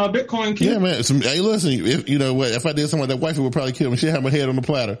in some Bitcoin. Kid. Yeah, man. Hey, listen, if I did something like that, wifey would probably kill me. She'd have my head on the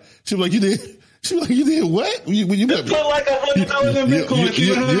platter. She'd be like, you did? She'd be like, you did what? You put like $100 in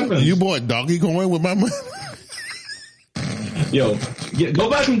Bitcoin. You bought Donkey Coin with my money? Yo, go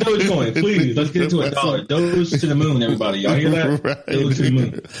buy some Dogecoin, please. Let's get to $1. Doge to the moon, everybody. Y'all hear that? Right. Doge to the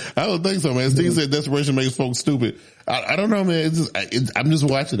moon. I don't think so, man. Steve said desperation makes folks stupid. I don't know, man. I'm just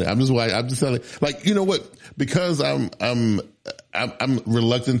watching it. I'm just telling. Like, you know what? Because I'm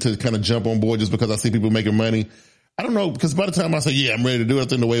reluctant to kind of jump on board just because I see people making money. I don't know, because by the time I say, yeah, I'm ready to do it, I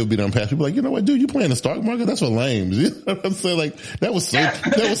think the wave will be done past. People are like, you know what, dude, you playing the stock market? That's for lames. You know what I'm saying? Like, that was so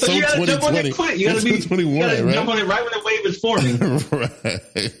 2020. You gotta be 2021, right? Jump on it right when the wave is forming. Right.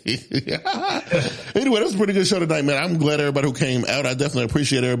 Anyway, that was a pretty good show tonight, man. I'm glad everybody who came out. I definitely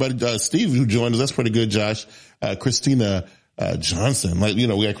appreciate everybody. Steve who joined us, that's pretty good, Josh. Christina Johnson, we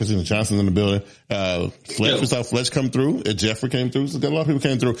got Christina Johnson in the building. Fletch, we saw Fletch come through. Jeffrey came through. So a lot of people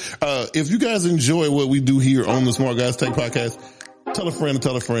came through. If you guys enjoy what we do here on the Smart Guys Tech Podcast, tell a friend to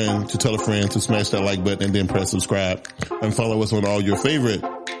tell a friend to tell a friend to smash that like button and then press subscribe and follow us on all your favorite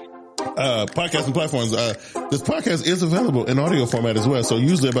podcasting platforms. This podcast is available in audio format as well. So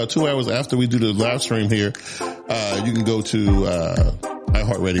usually about 2 hours after we do the live stream here, you can go to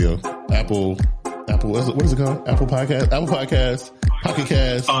iHeartRadio, Apple, what is it called? Apple Podcasts, Pocket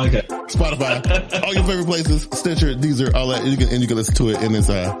Cast, Spotify, all your favorite places, Stitcher, Deezer, all that, and you can listen to it in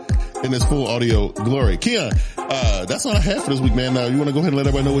this full audio glory. Keon, that's all I have for this week, man. Now, you want to go ahead and let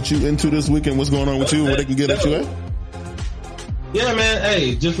everybody know what you into this week and what's going on with you and where they can get at you at? Yeah, man.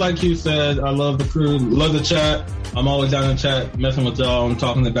 Hey, just like you said, I love the crew, love the chat. I'm always down in the chat, messing with y'all. I'm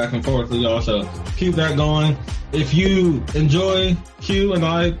talking it back and forth with y'all, so keep that going. If you enjoy Q and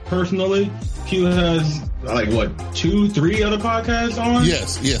I personally, Q has 2-3 other podcasts on?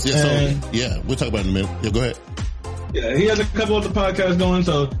 Yes. So, we'll talk about it in a minute. Yeah, go ahead. Yeah, he has a couple other podcasts going,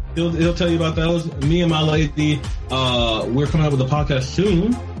 so he'll tell you about those. Me and my lady, we're coming up with a podcast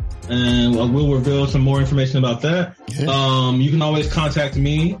soon, and we'll reveal some more information about that. Yeah. You can always contact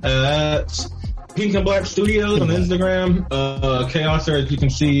me at Pink and Black Studios on Instagram. Chaoser, as you can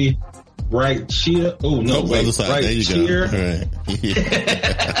see right here. Oh, no, wait. Other side. Right there you here. Go. Right.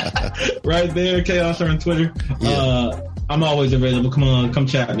 Right there, Chaoser on Twitter. Yeah. I'm always available. Come on, come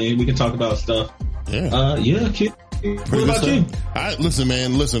chat me. We can talk about stuff. Yeah. Kid. What about you? All right, listen,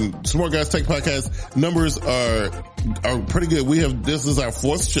 man. Smart Guys Tech Podcast numbers are pretty good. This is our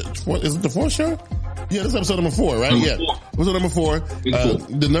fourth. Is it the fourth show? Yeah, this is episode number 4, right? Yeah. Episode number 4.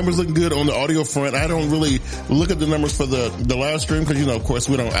 The numbers looking good on the audio front. I don't really look at the numbers for the live stream because, of course,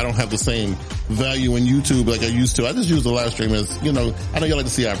 I don't have the same value in YouTube like I used to. I just use the live stream as, I know you like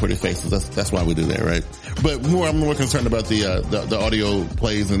to see our pretty faces. That's why we do that, right? But I'm more concerned about the audio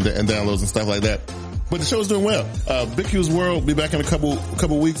plays and downloads and stuff like that. But the show's doing well. Big Q's World will be back in a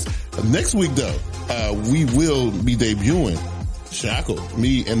couple weeks. Next week, though, we will be debuting Shackle,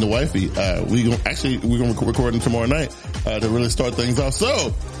 me and the wifey. We're going to record tomorrow night, to really start things off.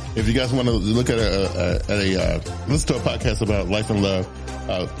 So, if you guys want to look at listen to a podcast about life and love,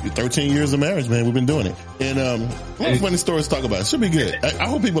 13 years of marriage, man, we've been doing it. And, a lot of funny stories to talk about. It should be good. I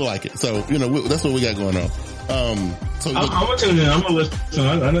hope people like it. So, that's what we got going on. I'm going to tune in. I'm going to listen.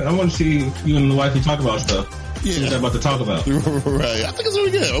 I want to see you and the wifey talk about stuff. Yeah. See what they're about to talk about. Right. I think it's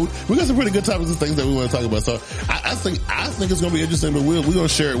really good. We got some pretty good topics and things that we want to talk about. So I think it's going to be interesting, but we're going to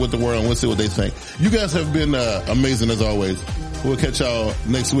share it with the world and we'll see what they think. You guys have been amazing as always. We'll catch y'all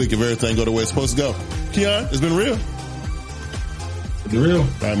next week if everything go the way it's supposed to go. Keon, it's been real. It's been real. All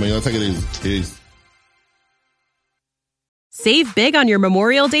right, man. Y'all take it easy. Peace. Save big on your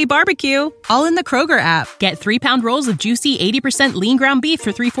Memorial Day barbecue, all in the Kroger app. Get 3-pound rolls of juicy 80% lean ground beef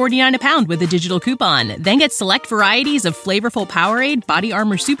for $3.49 a pound with a digital coupon. Then get select varieties of flavorful Powerade, Body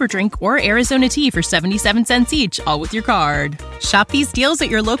Armor Super Drink, or Arizona tea for 77 cents each, all with your card. Shop these deals at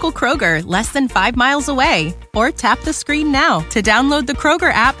your local Kroger, less than 5 miles away. Or tap the screen now to download the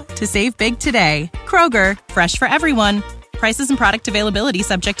Kroger app to save big today. Kroger, fresh for everyone. Prices and product availability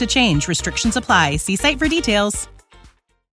subject to change. Restrictions apply. See site for details.